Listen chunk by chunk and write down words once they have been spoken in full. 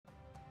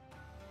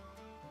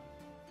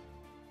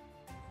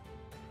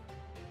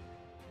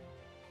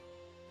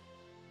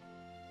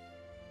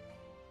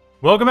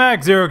Welcome back,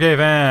 0K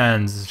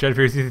fans! Shadow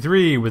Fury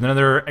 3 with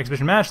another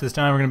exhibition match. This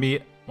time we're going to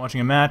be watching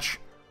a match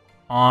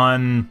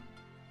on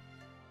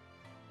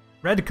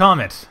Red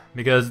Comet,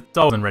 because it's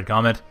always in Red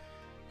Comet,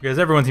 because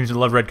everyone seems to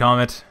love Red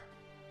Comet.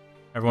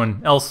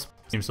 Everyone else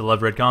seems to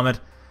love Red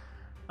Comet.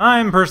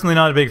 I'm personally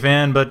not a big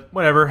fan, but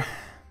whatever.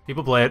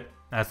 People play it.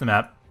 That's the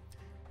map.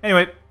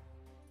 Anyway,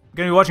 we're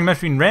going to be watching a match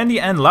between Randy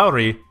and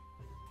Lauri.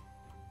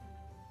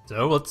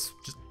 So let's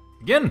just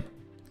begin.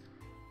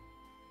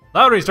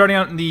 Lauri starting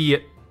out in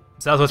the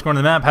southwest corner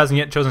of the map, hasn't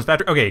yet chosen his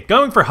factory. Okay,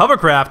 going for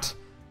Hovercraft.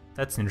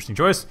 That's an interesting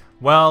choice.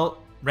 While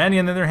Randy,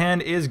 on the other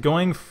hand, is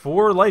going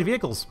for light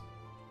vehicles.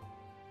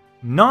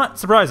 Not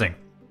surprising.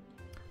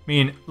 I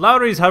mean,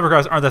 Lauri's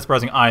Hovercrafts aren't that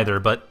surprising either,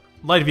 but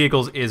light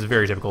vehicles is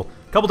very typical.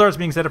 A couple darts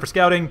being set up for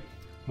scouting,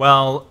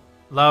 while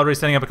Lauri's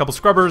setting up a couple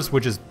scrubbers,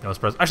 which is no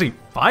surprise. Actually,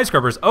 5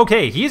 scrubbers.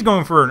 Okay, he's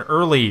going for an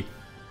early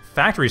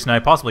factory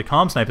snipe, possibly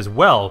comm snipe as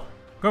well.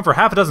 Going for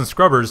half a dozen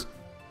scrubbers,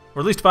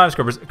 or at least 5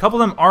 scrubbers. A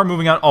couple of them are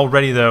moving out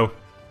already, though.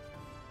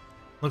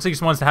 Looks like he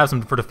just wants to have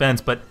some for defense,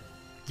 but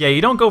yeah,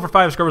 you don't go for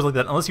 5 scrubbers like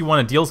that unless you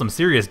want to deal some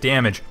serious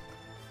damage.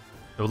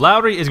 So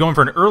Lauri is going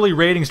for an early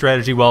raiding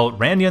strategy, while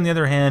Randy, on the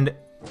other hand,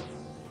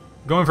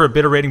 going for a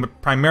bit of raiding,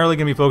 but primarily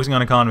going to be focusing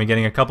on economy,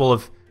 getting a couple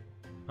of...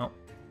 Well,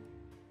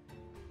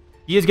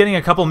 he is getting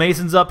a couple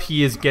masons up,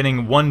 he is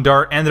getting 1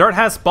 dart, and the dart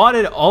has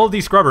spotted all of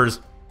these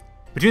scrubbers.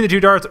 Between the 2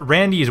 darts,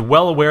 Randy is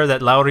well aware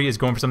that Lauri is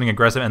going for something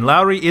aggressive, and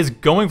Lauri is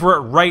going for it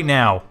right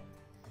now.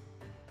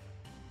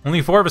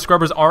 Only 4 of his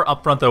scrubbers are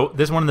up front, though.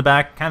 This one in the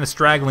back, kind of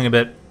straggling a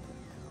bit.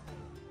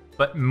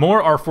 But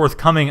more are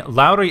forthcoming.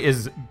 Lauri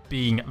is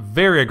being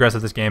very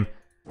aggressive this game.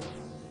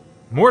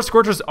 More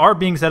Scorchers are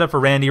being set up for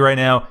Randy right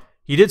now.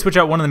 He did switch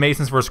out one of the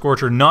Masons for a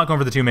Scorcher, not going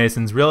for the 2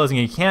 Masons, realizing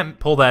he can't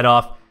pull that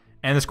off.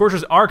 And the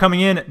Scorchers are coming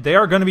in. They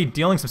are going to be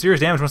dealing some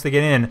serious damage once they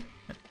get in.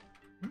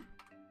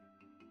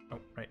 Oh,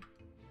 right.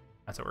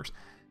 That's how it works.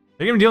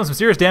 They're going to be dealing some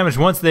serious damage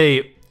once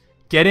they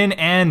get in,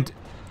 and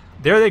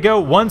there they go.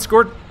 1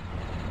 Scorch...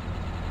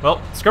 Well,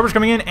 Scrubbers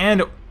coming in,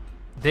 and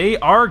they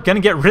are going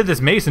to get rid of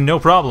this Mason, no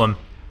problem.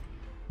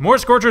 More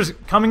Scorchers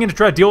coming in to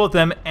try to deal with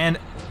them, and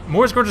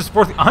more Scorchers,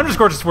 100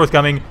 Scorchers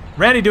forthcoming.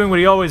 Randy doing what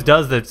he always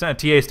does, the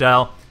TA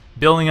style,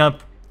 building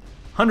up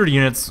 100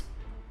 units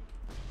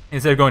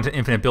instead of going to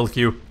infinite build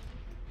queue.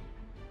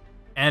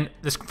 And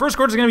this first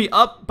Scorcher is going to be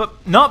up,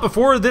 but not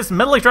before this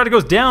Metal Extractor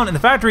goes down, and the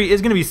factory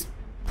is going to be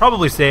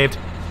probably saved.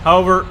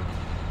 However,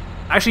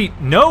 actually,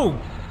 no.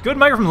 Good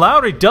micro from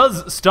Lauri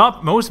does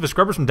stop most of his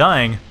Scrubbers from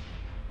dying.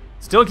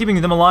 Still keeping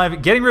them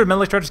alive. Getting rid of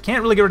metal extractors,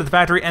 can't really get rid of the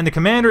factory, and the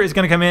commander is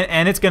going to come in,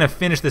 and it's going to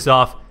finish this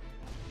off.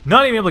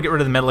 Not even able to get rid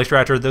of the metal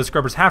extractor. Those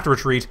scrubbers have to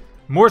retreat.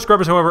 More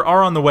scrubbers, however,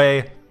 are on the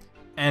way,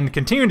 and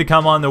continuing to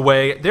come on the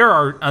way. There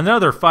are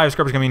another 5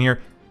 scrubbers coming in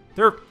here.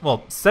 There are,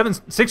 well,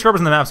 6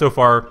 scrubbers on the map so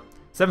far.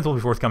 7th will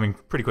be forthcoming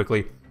pretty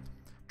quickly.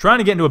 Trying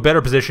to get into a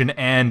better position,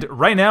 and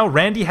right now,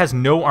 Randy has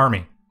no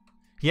army.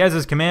 He has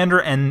his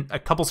commander and a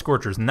couple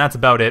Scorchers, and that's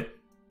about it.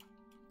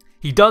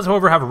 He does,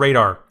 however, have a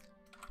radar.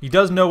 He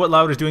does know what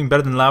Lauri is doing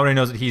better than Lauri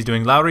knows what he's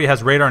doing. Lauri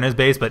has radar in his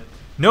base, but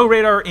no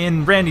radar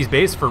in Randy's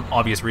base for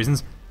obvious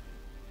reasons.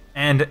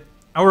 And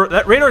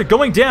that radar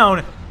going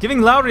down, giving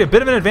Lauri a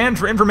bit of an advantage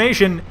for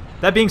information.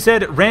 That being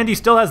said, Randy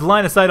still has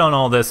line of sight on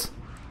all this.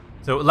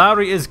 So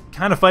Lauri is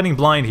kind of fighting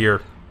blind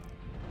here.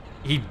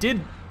 He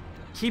did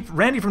keep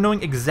Randy from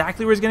knowing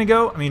exactly where he's going to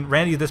go. I mean,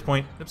 Randy at this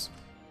point... Oops.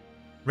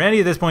 Randy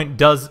at this point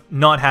does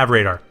not have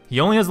radar. He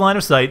only has line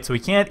of sight, so he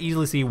can't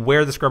easily see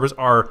where the scrubbers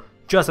are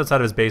just outside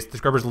of his base. The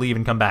scrubbers leave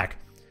and come back.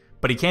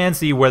 But he can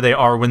see where they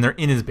are when they're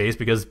in his base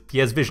because he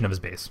has vision of his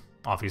base,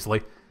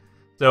 obviously.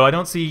 So I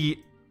don't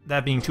see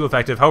that being too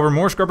effective. However,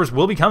 more scrubbers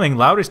will be coming.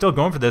 Lauri's still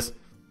going for this.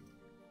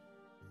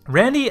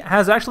 Randy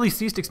has actually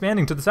ceased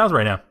expanding to the south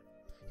right now.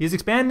 He's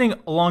expanding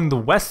along the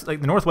west,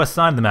 like the northwest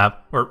side of the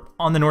map, or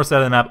on the north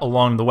side of the map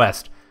along the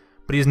west.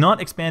 But he's not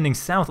expanding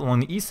south along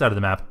the east side of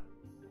the map.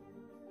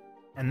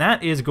 And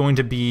that is going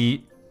to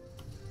be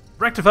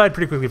rectified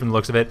pretty quickly from the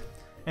looks of it.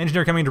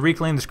 Engineer coming to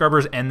reclaim the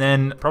scrubbers, and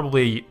then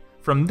probably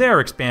from there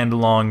expand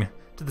along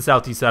to the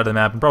southeast side of the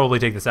map, and probably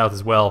take the south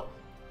as well.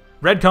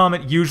 Red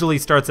Comet usually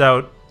starts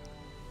out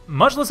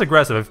much less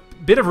aggressive.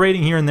 A bit of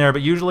raiding here and there,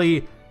 but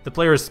usually the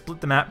players split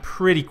the map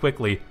pretty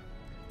quickly.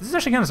 This is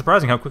actually kind of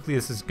surprising how quickly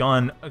this has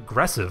gone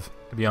aggressive,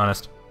 to be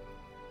honest.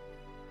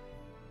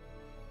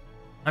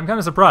 I'm kind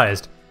of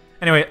surprised.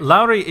 Anyway,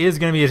 Lauri is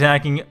going to be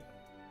attacking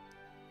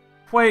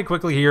quite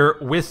quickly here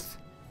with...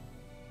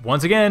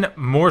 Once again,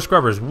 more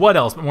scrubbers. What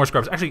else but more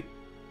scrubbers? Actually,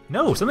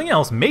 no, something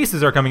else.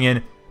 Maces are coming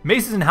in.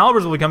 Maces and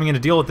halberds will be coming in to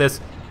deal with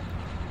this.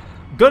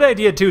 Good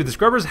idea, too. The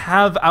scrubbers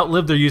have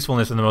outlived their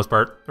usefulness for the most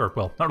part. Or,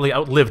 well, not really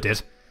outlived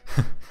it.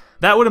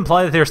 That would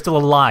imply that they are still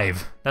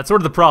alive. That's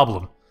sort of the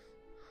problem.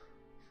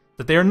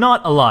 That they are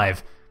not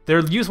alive. Their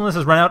usefulness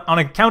has run out on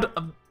account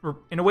of, or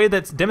in a way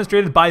that's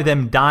demonstrated by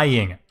them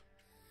dying.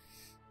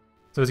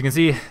 So as you can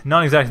see,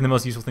 not exactly the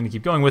most useful thing to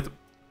keep going with.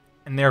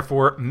 And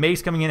therefore,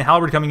 Mace coming in,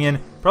 Halberd coming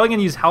in. Probably going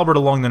to use Halberd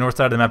along the north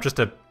side of the map just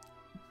to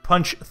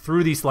punch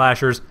through these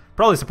slashers.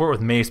 Probably support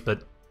with Mace,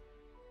 but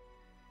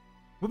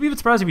We'll be a bit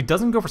surprised if he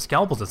doesn't go for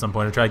scalpels at some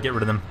point to try to get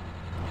rid of them.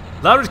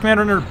 Lauri's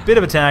commander under a bit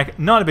of attack,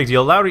 not a big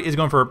deal. Lauri is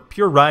going for a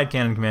pure ride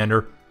cannon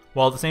commander,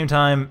 while at the same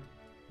time,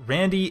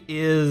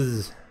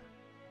 Randy's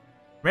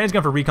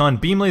going for recon,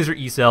 beam laser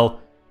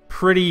E-cell,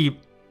 pretty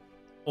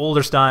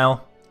older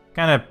style,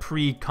 kind of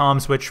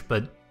pre-comm switch,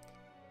 but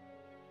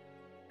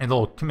and the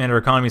little commander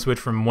economy switch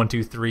from 1,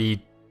 2,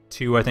 3,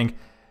 2, I think.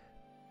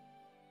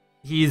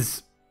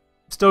 He's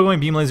still going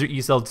beam laser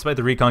E-cell despite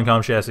the recon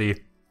comm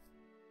chassis.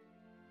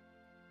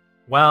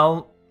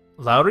 While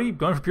Lauri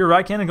going for pure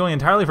ride cannon, going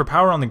entirely for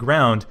power on the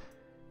ground.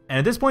 And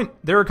at this point,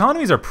 their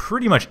economies are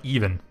pretty much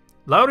even.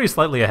 Lauri is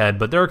slightly ahead,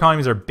 but their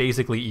economies are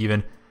basically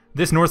even.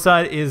 This north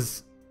side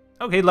is...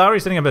 Okay,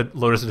 Lauri's setting up a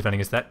Lotus to defend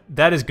against that.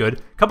 That is good.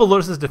 A couple of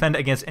Lotuses defend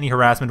against any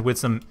harassment with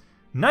some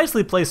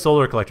nicely placed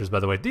solar collectors,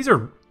 by the way. This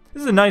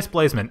is a nice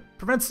placement.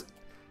 Prevents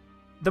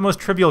the most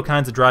trivial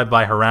kinds of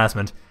drive-by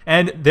harassment.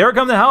 And there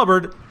come the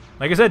halberd.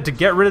 Like I said, to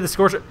get rid of the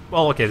Scorcher...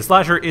 Well, okay, the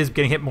Slasher is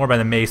getting hit more by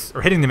the mace,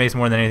 or hitting the mace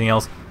more than anything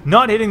else.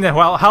 Not hitting the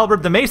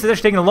halberd. The mace is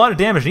actually taking a lot of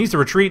damage. It needs to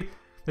retreat.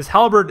 This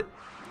halberd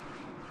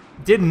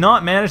did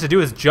not manage to do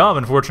his job,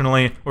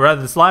 unfortunately. Or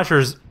rather, the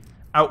Slashers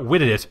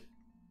outwitted it.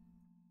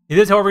 It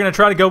is, however, going to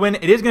try to go in.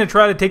 It is going to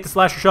try to take the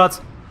Slasher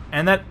shots.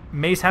 And that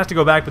mace has to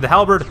go back. But the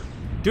halberd,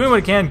 doing what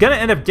it can, going to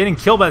end up getting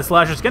killed by the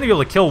Slashers. Going to be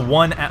able to kill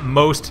one at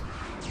most.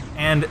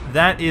 And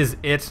that is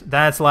it.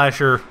 That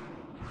Slasher...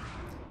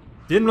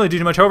 didn't really do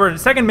too much. However, the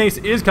second mace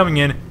is coming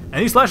in,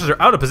 and these Slashers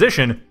are out of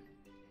position,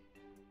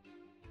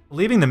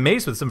 leaving the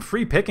mace with some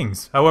free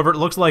pickings. However, it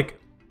looks like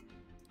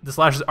the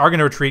Slashers are going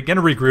to retreat, going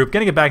to regroup,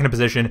 going to get back into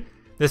position.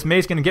 This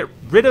mace going to get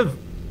rid of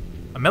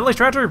a Metal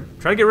Extractor,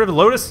 try to get rid of a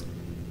Lotus.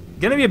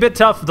 Going to be a bit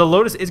tough. The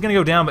Lotus is going to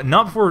go down, but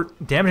not before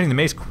damaging the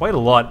mace quite a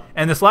lot.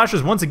 And the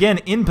Slashers once again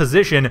in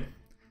position.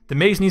 The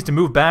mace needs to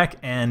move back,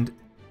 and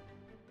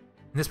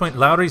at this point,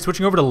 Lauri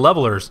switching over to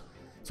Levelers.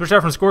 Switched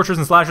out from Scorchers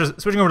and Slashers,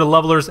 switching over to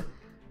Levelers.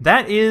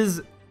 That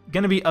is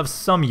going to be of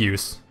some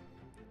use.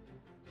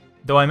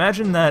 Though I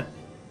imagine that...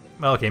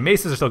 Well, okay,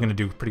 maces are still going to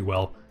do pretty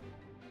well.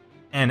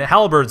 And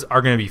halberds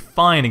are going to be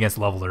fine against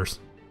levelers.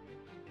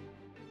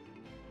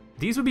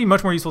 These would be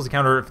much more useful to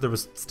counter if there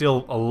was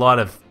still a lot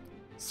of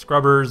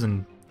scrubbers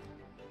and...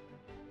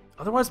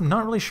 Otherwise, I'm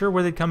not really sure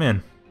where they'd come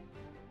in.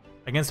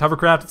 Against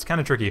Hovercraft, it's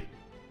kind of tricky.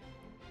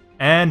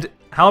 And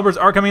halberds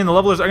are coming in. The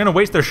levelers are going to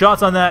waste their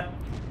shots on that.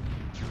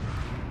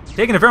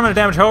 Taking a fair amount of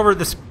damage, however,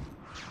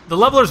 the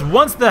levelers,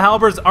 once the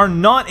halberds are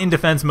not in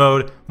defense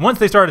mode, once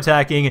they start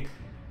attacking,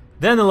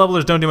 then the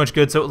levelers don't do much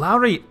good. So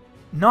Lauri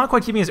not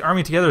quite keeping his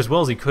army together as well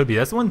as he could be.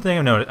 That's the one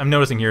thing I'm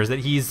noticing here, is that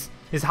his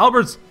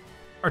halberds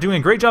are doing a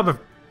great job of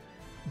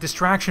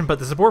distraction, but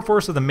the support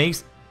force of the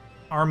mace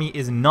army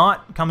is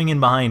not coming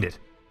in behind it.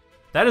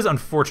 That is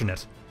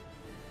unfortunate.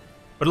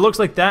 But it looks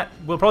like that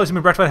will probably see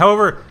me rectified.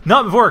 However,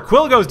 not before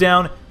Quill goes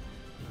down.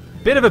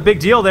 Bit of a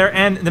big deal there,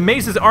 and the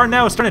maces are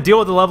now starting to deal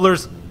with the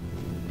levelers.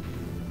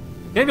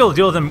 Gonna be able to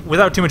deal with them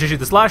without too much issue.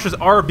 The Slashers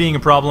are being a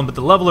problem, but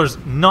the levelers,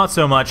 not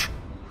so much.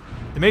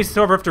 The maces,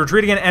 however, have to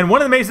retreat again, and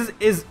one of the maces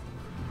is...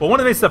 Well,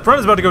 one of the maces up front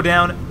is about to go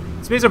down.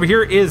 This mace over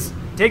here is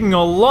taking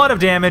a lot of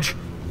damage,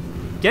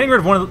 getting rid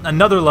of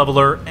another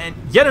leveler, and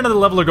yet another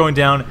leveler going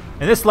down.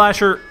 And this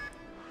Slasher...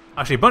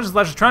 Actually, a bunch of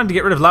Slashers trying to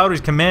get rid of Lauri's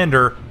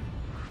commander,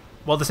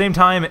 while at the same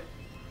time...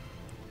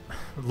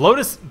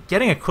 Lotus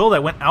getting a Quill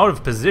that went out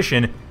of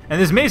position, and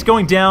this mace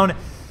going down...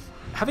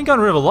 Having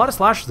gotten rid of a lot of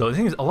Slashers, though, the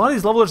thing is, a lot of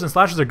these levelers and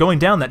Slashers are going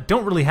down that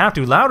don't really have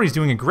to. Lauri's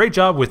doing a great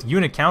job with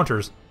unit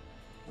counters.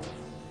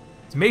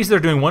 These maces are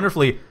doing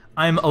wonderfully.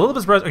 I'm a little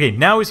bit surprised. Okay,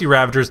 now we see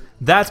Ravagers.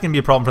 That's going to be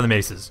a problem for the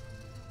maces.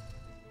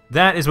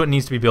 That is what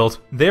needs to be built.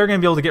 They're going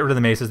to be able to get rid of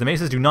the maces. The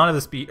maces do not have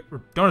the speed,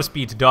 don't have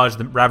speed to dodge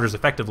the Ravagers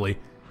effectively.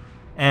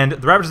 And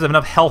the Ravagers have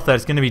enough health that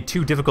it's going to be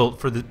too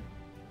difficult for the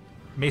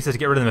maces to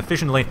get rid of them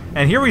efficiently.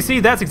 And here we see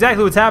that's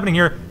exactly what's happening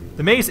here.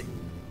 The mace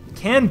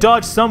can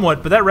dodge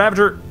somewhat, but that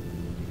Ravager...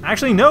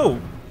 Actually,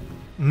 no.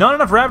 Not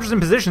enough Ravagers in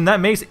position.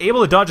 That mace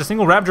able to dodge a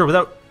single Ravager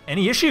without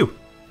any issue.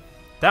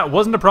 That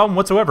wasn't a problem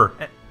whatsoever.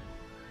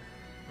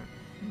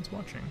 Who's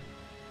watching?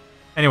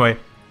 Anyway.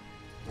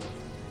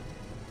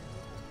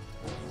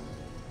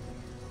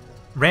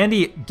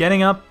 Randy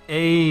getting up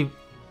a...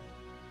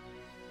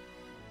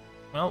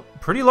 Well,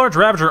 pretty large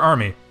Ravager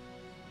army.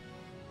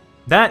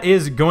 That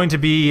is going to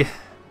be...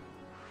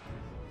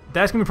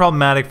 That's going to be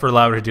problematic for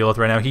Lauri to deal with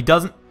right now.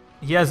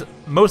 He has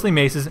mostly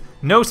maces,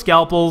 no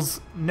scalpels,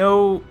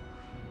 no...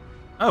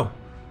 Oh,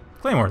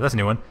 Claymore, that's a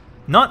new one.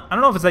 I don't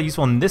know if it's that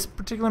useful in this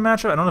particular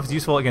matchup. I don't know if it's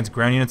useful against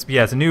ground units, but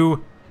yeah, it's a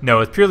new... No,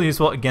 it's purely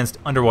useful against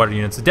underwater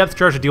units. The depth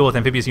charge to deal with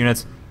amphibious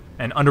units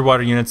and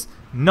underwater units,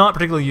 not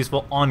particularly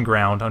useful on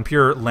ground, on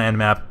pure land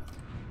map.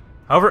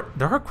 However,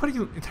 there are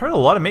a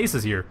lot of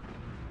maces here.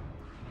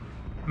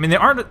 I mean, they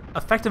aren't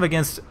effective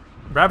against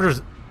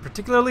Ravagers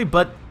particularly,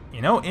 but,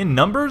 you know, in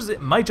numbers,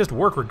 it might just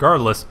work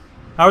regardless.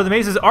 However, the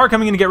maces are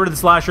coming in to get rid of the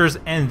Slashers,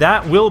 and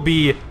that will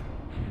be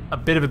a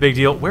bit of a big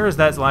deal. Where is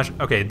that Slash?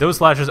 Okay, those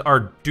Slashers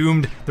are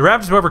doomed. The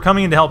Ravagers, however,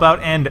 coming in to help out,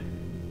 and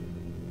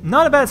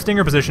not a bad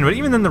stinger position, but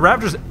even then the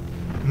Ravagers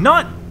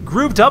not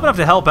grouped up enough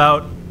to help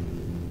out.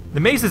 The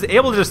mace is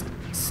able to just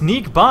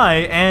sneak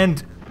by,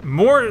 and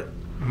more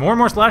and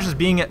more slashes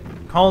being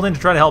called in to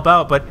try to help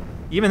out, but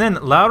even then,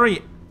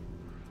 Lauri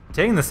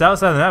taking the south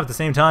side of the map at the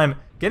same time,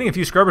 getting a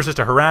few scrubbers just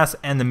to harass,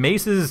 and the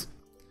maces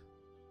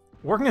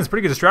working as a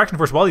pretty good distraction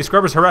for us while these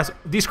scrubbers harass.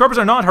 These scrubbers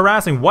are not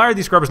harassing. Why are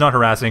these scrubbers not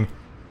harassing?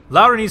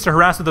 Lauri needs to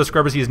harass with those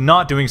scrubbers. He is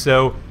not doing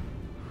so.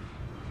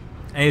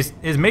 And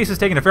his mace is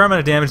taking a fair amount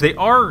of damage. They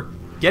are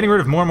getting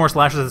rid of more and more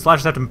slashes. The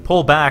slashes have to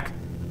pull back.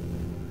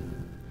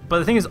 But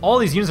the thing is, all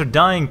these units are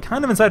dying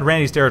kind of inside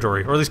Randy's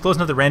territory, or at least close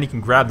enough that Randy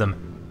can grab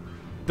them.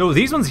 Though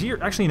these ones here,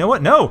 actually, you know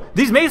what? No,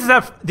 these maces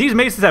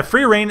have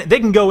free reign. They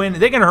can go in,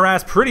 they can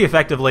harass pretty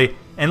effectively,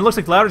 and it looks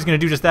like Lauri's going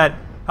to do just that.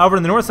 However,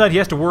 on the north side, he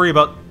has to worry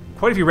about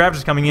quite a few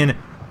Ravagers coming in,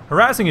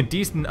 harassing a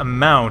decent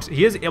amount.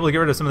 He is able to get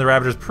rid of some of the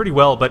Ravagers pretty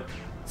well, but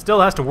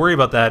still has to worry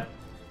about that.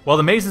 While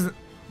the maces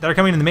that are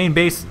coming in the main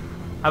base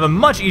have a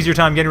much easier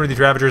time getting rid of these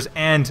Ravagers,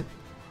 and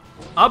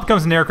up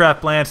comes an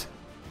aircraft plant.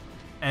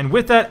 And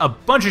with that, a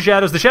bunch of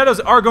shadows. The shadows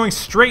are going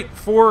straight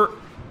for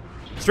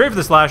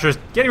the slashers.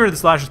 Getting rid of the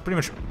slashers pretty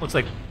much looks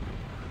like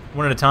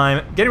one at a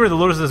time. Getting rid of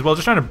the lotuses as well,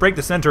 just trying to break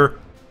the center.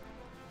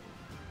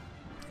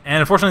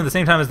 And unfortunately, at the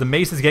same time as the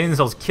maces getting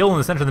themselves killed in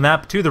the center of the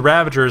map to the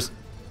Ravagers.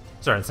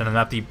 Sorry, the center of the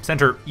map, the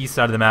center east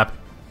side of the map.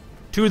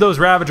 To those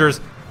Ravagers.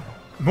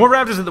 More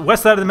Ravagers at the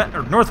west side of the map,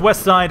 or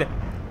northwest side.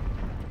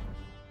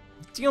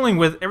 Dealing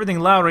with everything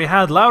Lauri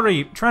had.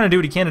 Lauri trying to do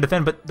what he can to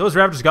defend, but those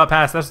Ravagers got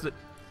past. That's the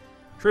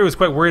Trey was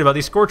quite worried about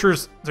these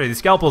Scorchers. Sorry, these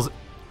Scalpels.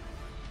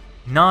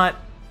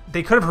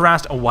 They could have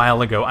harassed a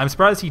while ago. I'm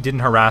surprised he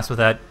didn't harass with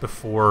that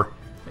before.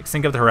 Like,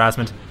 sync up the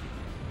harassment.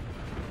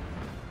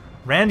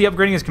 Randy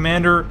upgrading his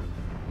commander.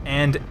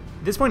 And at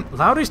this point,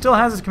 Lauri still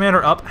has his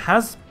commander up.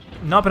 Has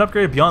not been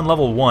upgraded beyond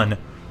level 1.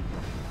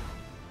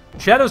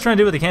 Shadow's trying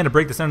to do what they can to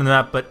break the center of the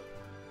map, but...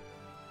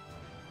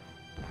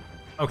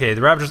 Okay,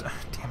 the Ravagers...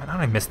 Damn it, how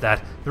did I miss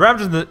that? The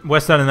Ravagers on the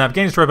west side of the map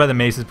getting destroyed by the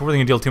maces before they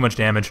can deal too much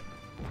damage.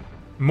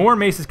 More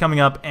maces coming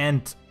up,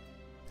 and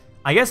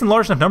I guess in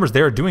large enough numbers,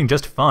 they're doing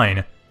just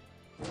fine.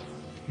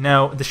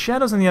 Now, the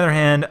Shadows, on the other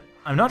hand,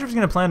 I'm not sure if he's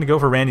going to plan to go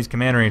for Randy's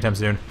commander anytime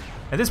soon.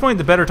 At this point,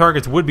 the better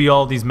targets would be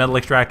all these metal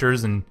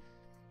extractors and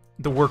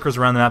the workers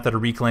around the map that are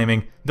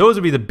reclaiming. Those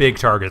would be the big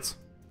targets.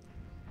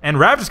 And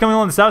Ravagers coming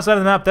along the south side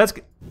of the map,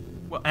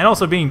 and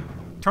also being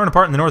torn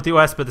apart in the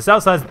northwest, but the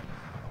south side's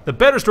the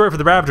better story for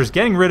the Ravagers,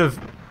 getting rid of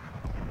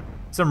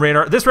some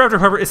radar. This Ravager,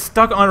 however, is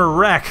stuck on a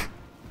wreck.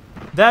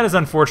 That is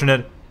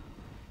unfortunate.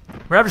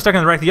 Ravager stuck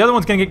on the wreck. The other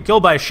one's going to get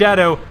killed by a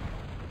Shadow.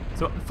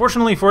 So,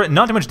 fortunately for it,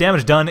 not too much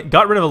damage done.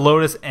 Got rid of a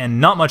Lotus and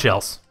not much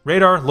else.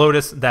 Radar,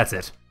 Lotus, that's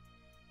it.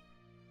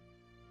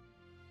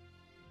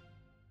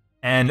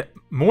 And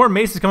more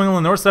maces coming on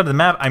the north side of the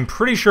map. I'm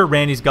pretty sure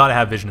Randy's got to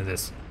have vision of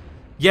this.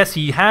 Yes,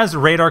 he has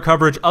radar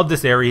coverage of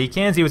this area. He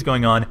can see what's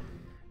going on.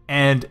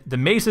 And the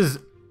maces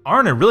are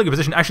in a really good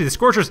position. Actually, the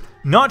Scorchers,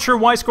 not sure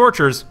why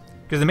Scorchers,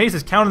 because the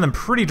maces counted them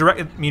pretty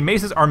direct. I mean,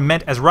 maces are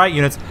meant as riot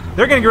units.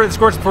 They're going to get rid of the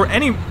Scorchers before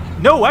any...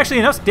 No, actually,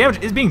 enough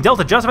damage is being dealt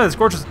to justify the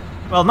Scorchers.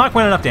 Well, not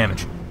quite enough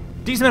damage.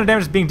 Decent amount of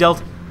damage is being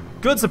dealt.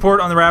 Good support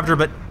on the Ravager,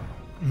 but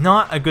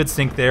not a good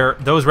sync there.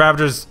 Those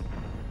Ravagers...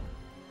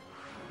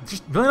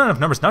 Just really not enough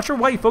numbers. Not sure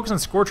why you focus on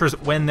Scorchers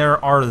when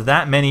there are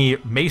that many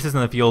maces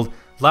in the field.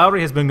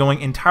 Lauri has been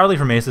going entirely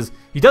for maces.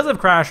 He does have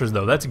Crashers,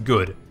 though. That's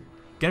good.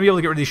 Gonna be able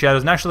to get rid of these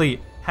Shadows, and actually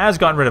has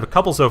gotten rid of a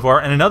couple so far,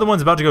 and another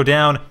one's about to go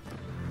down.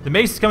 The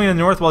mace is coming in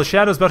the north while the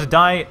Shadow's about to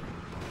die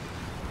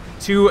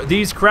to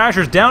these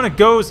Crashers. Down it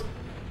goes,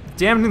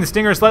 damaging the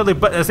Stinger slightly,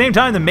 but at the same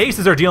time, the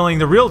maces are dealing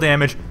the real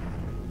damage.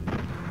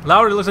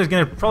 Lauri looks like he's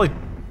gonna probably...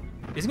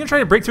 Is he gonna try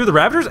to break through the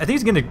Ravagers? I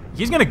think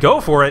he's gonna go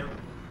for it.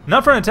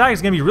 Not for an attack,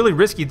 it's gonna be really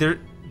risky. Their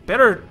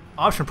better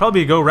option would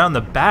probably be to go around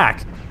the back,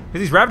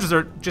 because these Ravagers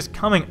are just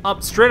coming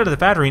up straight out of the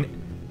factory,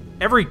 and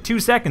every 2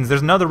 seconds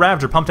there's another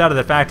Ravager pumped out of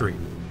that factory.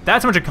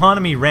 That's how much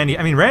economy Randy...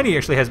 I mean, Randy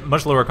actually has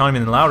much lower economy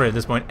than Lauri at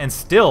this point, and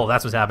still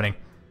that's what's happening.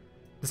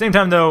 At the same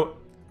time, though,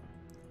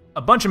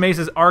 a bunch of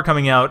maces are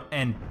coming out,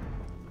 and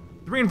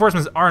the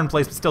reinforcements are in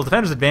place, but still,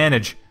 defender's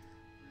advantage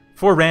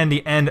for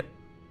Randy. And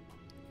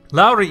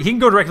Lauri, he can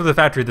go directly to the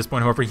factory at this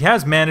point, however. He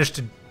has managed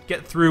to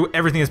get through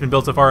everything that's been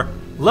built so far.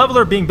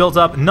 Leveler being built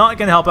up, not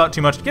going to help out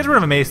too much. Gets rid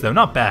of a mace, though,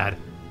 not bad.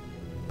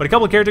 But a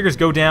couple of caretakers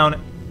go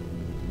down.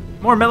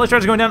 More metal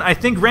extractors going down. I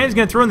think Randy's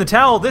going to throw in the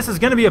towel. This is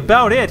going to be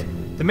about it.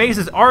 The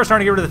maces are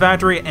starting to get rid of the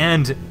factory,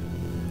 and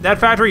that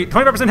factory,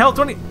 25% health,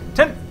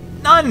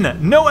 10,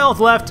 none! No health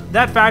left.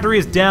 That factory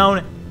is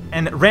down,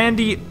 and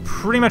Randy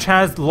pretty much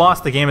has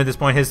lost the game at this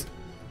point. His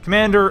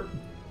commander,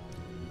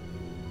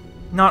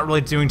 not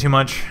really doing too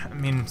much. I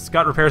mean, it's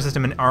got repair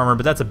system and armor,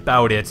 but that's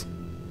about it.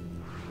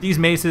 These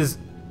maces,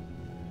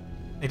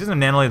 it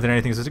doesn't have nanolith or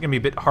anything, so it's going to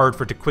be a bit hard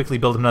for it to quickly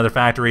build another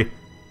factory.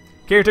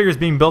 Caretakers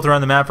being built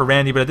around the map for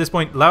Randy, but at this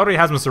point, Lauri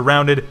has him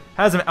surrounded,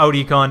 has him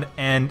out-econ,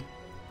 and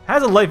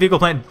has a light vehicle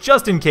plant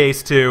just in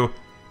case, too.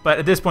 But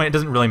at this point, it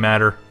doesn't really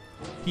matter.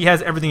 He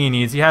has everything he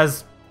needs. He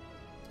has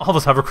all of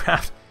his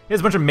hovercraft. He has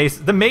a bunch of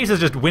maces. The mace is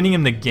just winning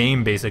him the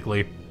game,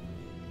 basically.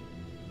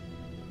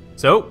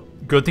 So,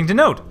 good thing to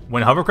note.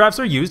 When hovercrafts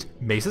are used,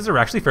 maces are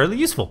actually fairly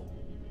useful.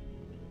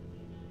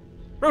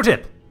 Pro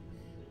tip,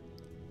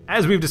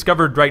 as we've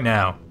discovered right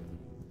now.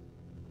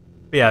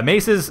 But yeah,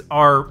 maces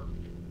are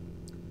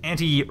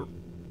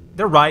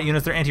they're riot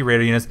units, they're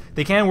anti-radar units.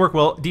 They can work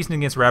well, decent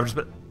against Ravagers,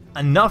 but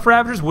enough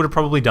Ravagers would have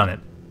probably done it.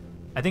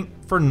 I think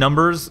for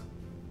numbers,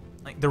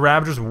 like, the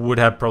Ravagers would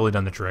have probably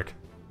done the trick.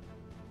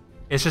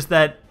 It's just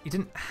that you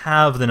didn't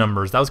have the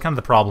numbers. That was kind of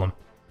the problem.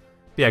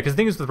 But yeah, because the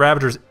thing is with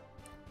Ravagers, I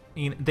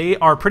mean, they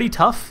are pretty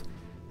tough.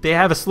 They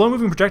have a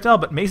slow-moving projectile,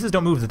 but maces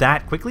don't move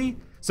that quickly.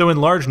 So in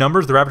large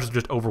numbers, the Ravagers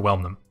just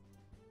overwhelm them.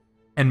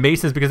 And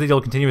maces, because they deal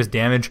continuous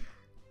damage,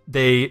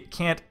 they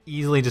can't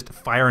easily just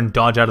fire and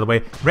dodge out of the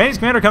way. Randy's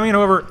commander coming in,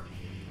 however,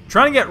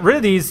 trying to get rid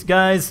of these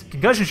guys.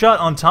 Concussion shot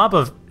on top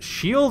of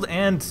shield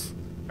and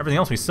everything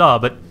else we saw,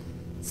 but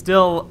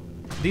still,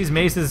 these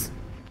maces,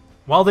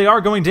 while they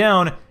are going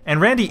down, and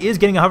Randy is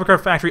getting a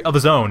hovercraft factory of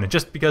his own,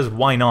 just because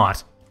why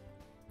not?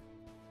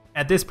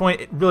 At this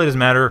point, it really doesn't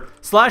matter.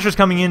 Slasher's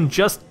coming in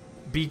just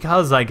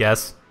because, I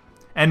guess.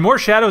 And more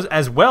shadows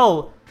as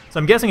well, so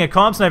I'm guessing a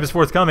comp snipe is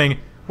forthcoming,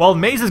 while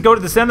maces go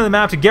to the center of the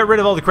map to get rid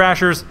of all the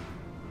crashers,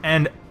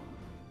 and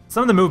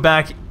some of them move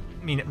back.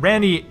 I mean,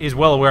 Randy is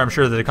well aware, I'm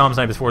sure, that a comp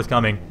snipe is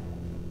forthcoming.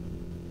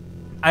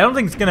 I don't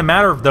think it's going to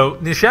matter, though.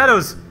 The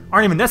shadows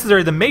aren't even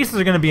necessary. The maces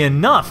are going to be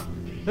enough.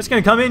 That's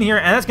going to come in here,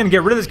 and that's going to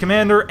get rid of this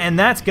commander, and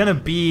that's going to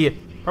be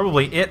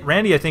probably it.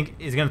 Randy, I think,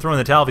 is going to throw in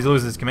the towel if he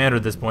loses his commander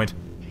at this point.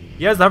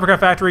 He has the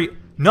hovercraft factory.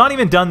 Not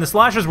even done. The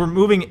slashers were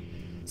moving.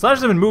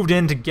 Slashers have been moved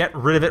in to get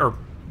rid of it, or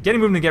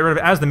getting moved in to get rid of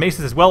it, as the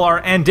maces as well are.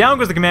 And down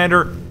goes the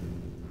commander,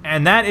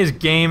 and that is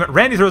game.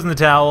 Randy throws in the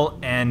towel,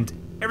 and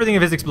everything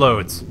of his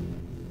explodes.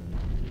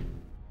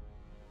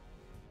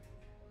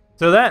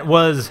 So that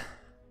was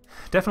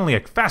definitely a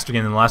faster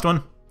game than the last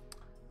one.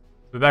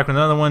 We'll be back with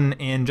another one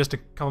in just a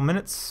couple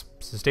minutes,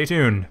 so stay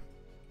tuned.